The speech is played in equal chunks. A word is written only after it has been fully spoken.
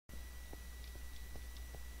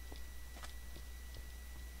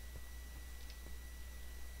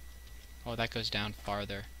Oh, that goes down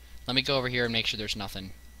farther. Let me go over here and make sure there's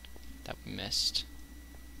nothing that we missed.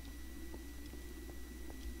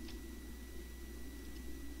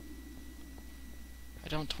 I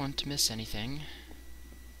don't want to miss anything.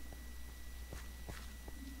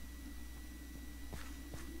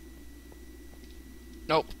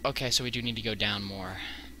 Nope. Okay, so we do need to go down more.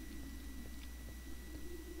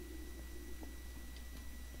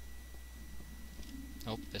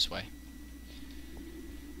 Nope, this way.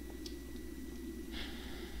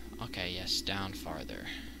 Okay, yes, down farther.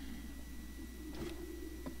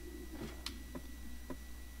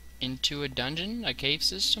 Into a dungeon? A cave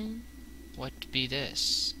system? What be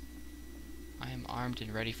this? I am armed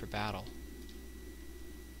and ready for battle.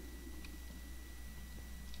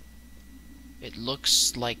 It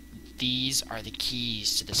looks like these are the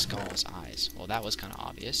keys to the skull's eyes. Well, that was kind of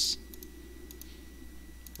obvious.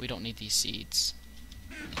 We don't need these seeds.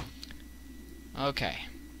 Okay.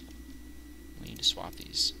 We need to swap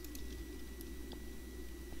these.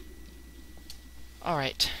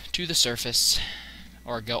 Alright, to the surface.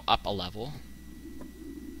 Or go up a level.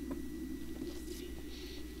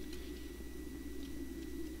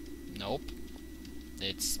 Nope.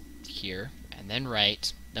 It's here. And then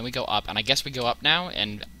right. Then we go up, and I guess we go up now,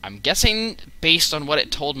 and I'm guessing, based on what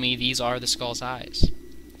it told me, these are the skull's eyes.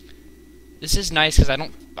 This is nice, because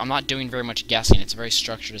I'm not doing very much guessing. It's very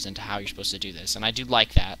structured as into how you're supposed to do this, and I do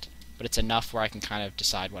like that, but it's enough where I can kind of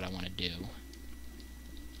decide what I want to do.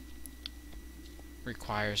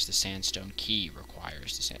 Requires the sandstone key,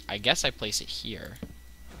 requires the sand... I guess I place it here.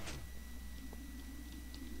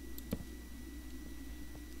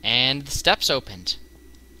 And the steps opened.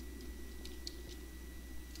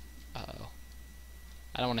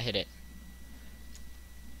 I don't want to hit it.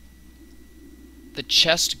 The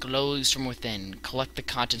chest glows from within. Collect the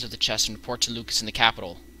contents of the chest and report to Lucas in the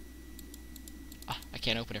capital. I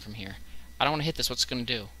can't open it from here. I don't want to hit this. What's it going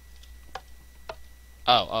to do?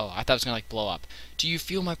 Oh, I thought it was going to, like, blow up. Do you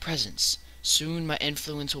feel my presence? Soon my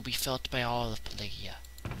influence will be felt by all of Pellagia.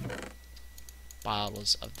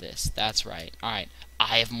 Bottles of this. That's right. Alright.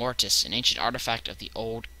 Eye of Mortis, an ancient artifact of the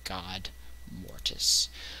old god Mortis.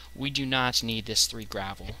 We do not need this 3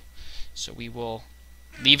 gravel, so we will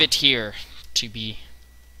leave it here to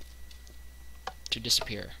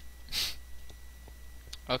disappear.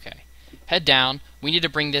 Okay, head down. We need to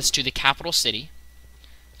bring this to the capital city,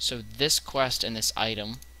 so this quest and this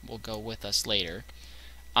item will go with us later.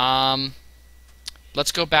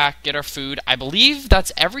 Let's go back, get our food. I believe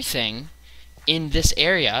that's everything in this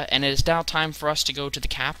area, and it is now time for us to go to the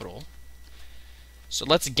capital. So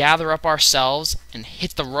let's gather up ourselves and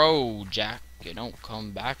hit the road, Jack. You don't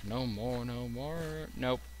come back no more, no more.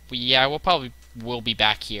 Nope. Yeah, we'll probably be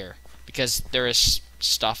back here, because there is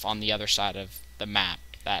stuff on the other side of the map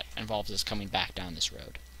that involves us coming back down this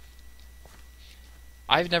road.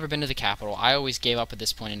 I've never been to the capital. I always gave up at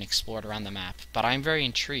this point and explored around the map, but I'm very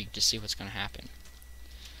intrigued to see what's going to happen.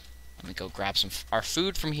 Let me go grab our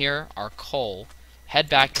food from here, our coal, head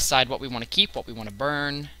back, decide what we want to keep, what we want to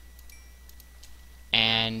burn,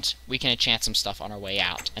 and we can enchant some stuff on our way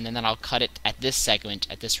out. And then I'll cut it at this segment,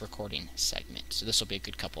 at this recording segment. So this will be a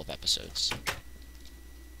good couple of episodes.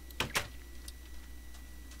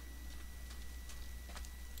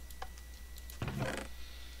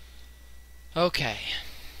 Okay.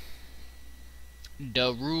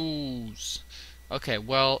 The rules. Okay,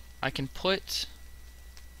 well, I can put...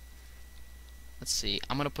 Let's see.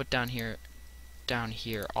 I'm going to put down here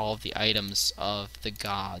all of the items of the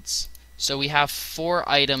gods. So we have 4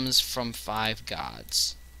 items from 5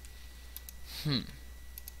 gods.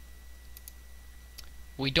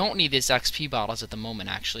 We don't need these XP bottles at the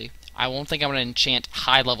moment, actually. I won't think I'm going to enchant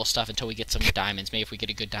high-level stuff until we get some diamonds. Maybe if we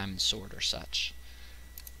get a good diamond sword or such.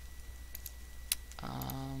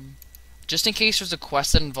 Just in case there's a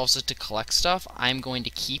quest that involves us to collect stuff, I'm going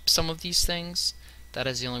to keep some of these things. That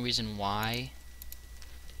is the only reason why.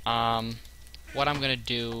 What I'm going to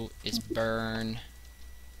do is burn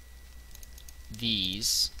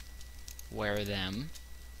these, wear them.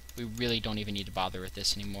 We really don't even need to bother with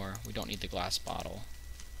this anymore. We don't need the glass bottle.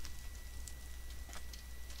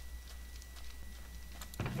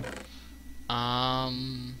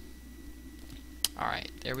 Alright,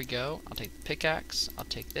 there we go. I'll take the pickaxe, I'll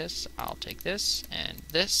take this, and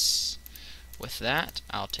this. With that,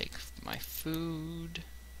 I'll take my food.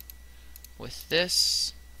 With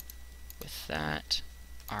this, with that,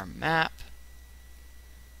 our map.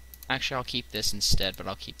 Actually, I'll keep this instead, but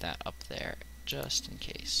I'll keep that up there, just in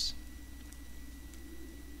case.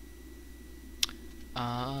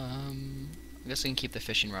 I guess I can keep the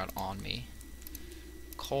fishing rod on me.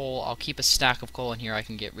 Coal, I'll keep a stack of coal in here.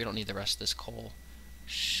 We don't need the rest of this coal.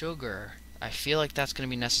 Sugar. I feel like that's going to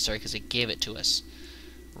be necessary because it gave it to us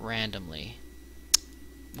randomly.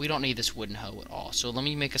 We don't need this wooden hoe at all. So let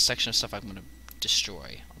me make a section of stuff I'm going to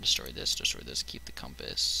destroy. I'll destroy this, keep the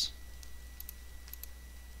compass.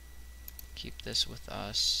 Keep this with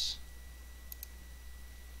us.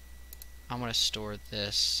 I'm going to store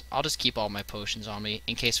this. I'll just keep all my potions on me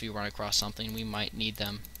in case we run across something. We might need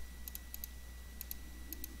them.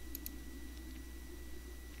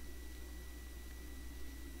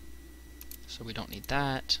 So we don't need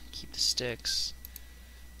that. Keep the sticks.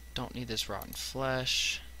 Don't need this rotten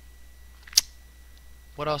flesh.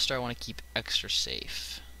 What else do I want to keep extra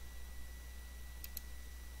safe?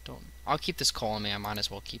 I'll keep this coal on me. I might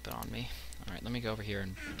as well keep it on me. Alright, let me go over here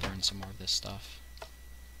and burn some more of this stuff.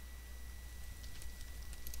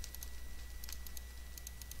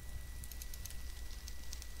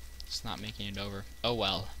 It's not making it over. Oh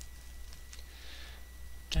well.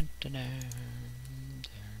 Dun, dun, dun.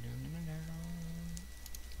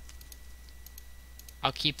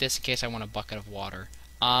 I'll keep this in case I want a bucket of water.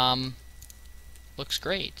 Looks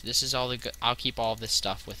great. This is all the good. I'll keep all of this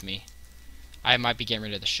stuff with me. I might be getting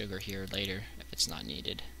rid of the sugar here later if it's not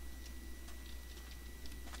needed.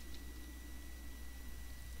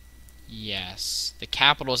 Yes. The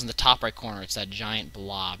capital is in the top right corner. It's that giant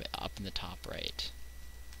blob up in the top right.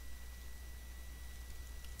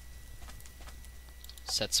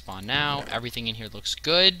 Set spawn now. Everything in here looks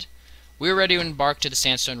good. We're ready to embark to the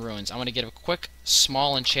sandstone ruins. I'm going to give a quick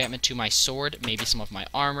small enchantment to my sword, maybe some of my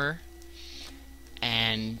armor,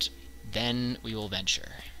 and then we will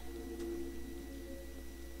venture.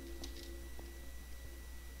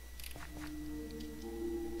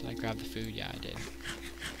 Did I grab the food? Yeah, I did.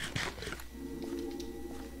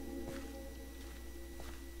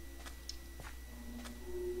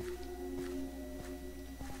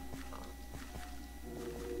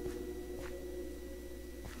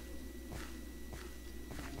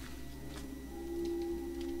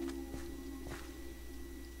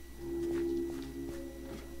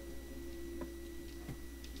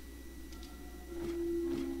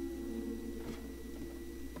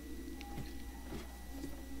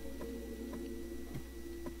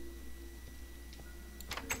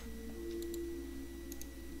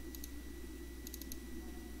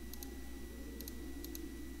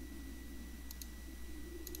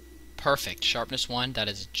 Perfect. Sharpness 1, that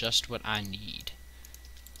is just what I need.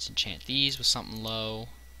 Let's enchant these with something low.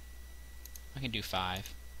 I can do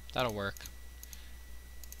 5. That'll work.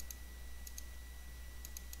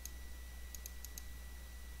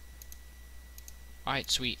 Alright,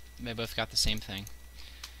 sweet. They both got the same thing.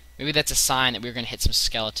 Maybe that's a sign that we're going to hit some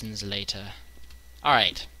skeletons later.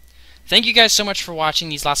 Alright. Thank you guys so much for watching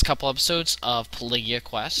these last couple episodes of Pellagia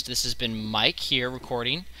Quest. This has been Mike here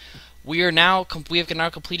recording. We have now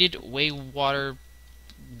completed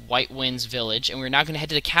Whitewind's village, and we're now going to head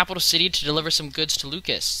to the capital city to deliver some goods to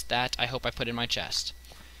Lucas that I hope I put in my chest.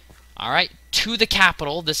 Alright, to the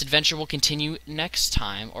capital. This adventure will continue next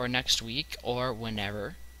time, or next week, or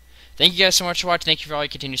whenever. Thank you guys so much for watching. Thank you for all your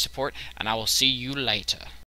continued support, and I will see you later.